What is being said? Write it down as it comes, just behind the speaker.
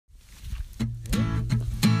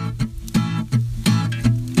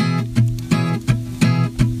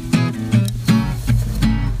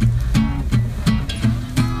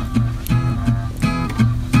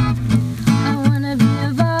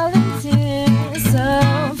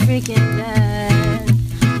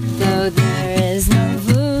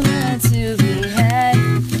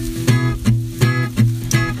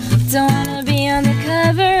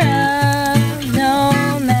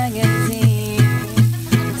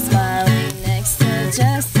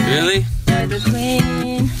the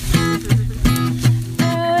queen.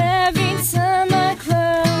 Oh, every time I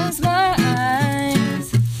close my eyes,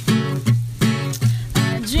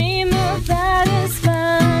 I dream about us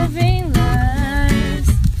loving lives,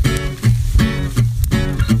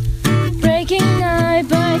 breaking night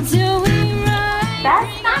by doing right.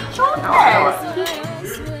 That's not your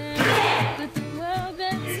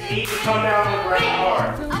You need to come down and grab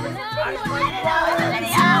hard.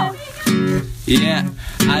 Yeah,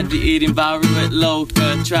 I'd be eating barley with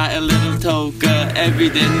loca, try a little toka, every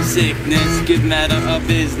day new sickness, good matter of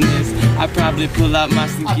business. I probably pull out my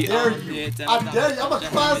sneaky outfit. I dare you, I'm a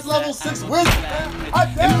class level 6 wizard, man. I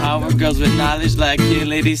dare you. Empower girls with knowledge like here,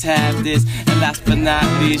 ladies have this. And last but not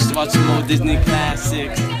least, watch some old Disney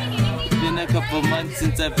classics. Been a couple months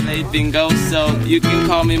since I played bingo, so you can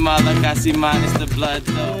call me Malak, I see minus the blood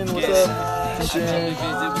though. What's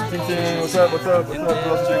up? What's up?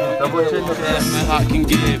 Double chin, That my heart can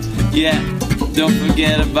give, yeah. Don't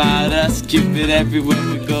forget about us, Cupid everywhere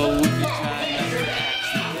we go. We'll be trying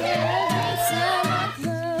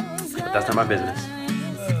But that's not my business.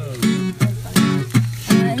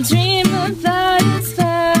 I dream about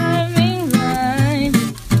inspiring life.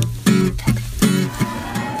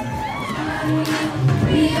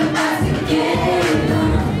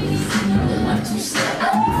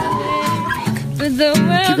 But the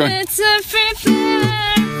world it's a free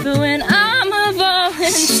fair for when I'm a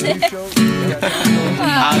volunteer.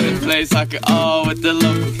 out of place, I could all with the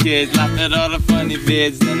local kids, laugh at all the funny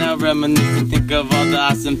vids, then I reminisce and think of all the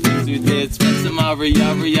awesome things we did. Spend some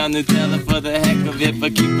Ariari on Nutella for the heck of it,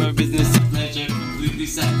 but keep our business and pleasure completely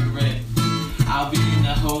separate. I'll be in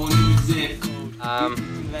a whole new zip code.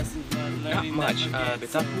 Not much.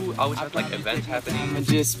 Bitaku always have like events happening. I'ma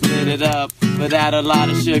just split it up, but add a lot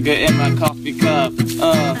of sugar in my coffee cup.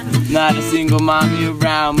 Not a single mommy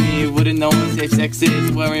around me wouldn't know what safe sex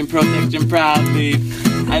is, wearing protection proudly.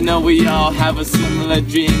 I know we all have a similar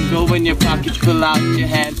dream. Go in your pockets, pull out your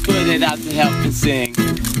hand, put it out to help and sing.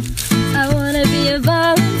 I wanna be a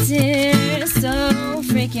volunteer, so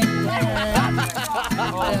freaking bad.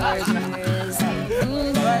 There's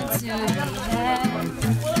who want to be had.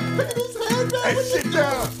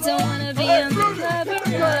 Don't wanna be on the cover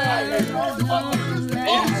of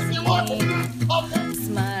magazine,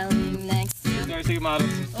 smiling next to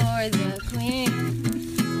or the queen.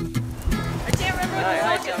 I can't remember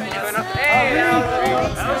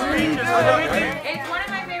It's one of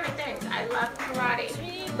my favorite things. I love karate.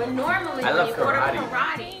 But normally when you go to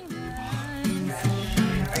karate.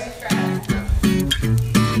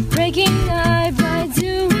 Breaking night by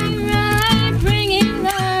doing right, bringing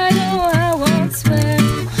light, oh I won't swear,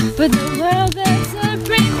 but the world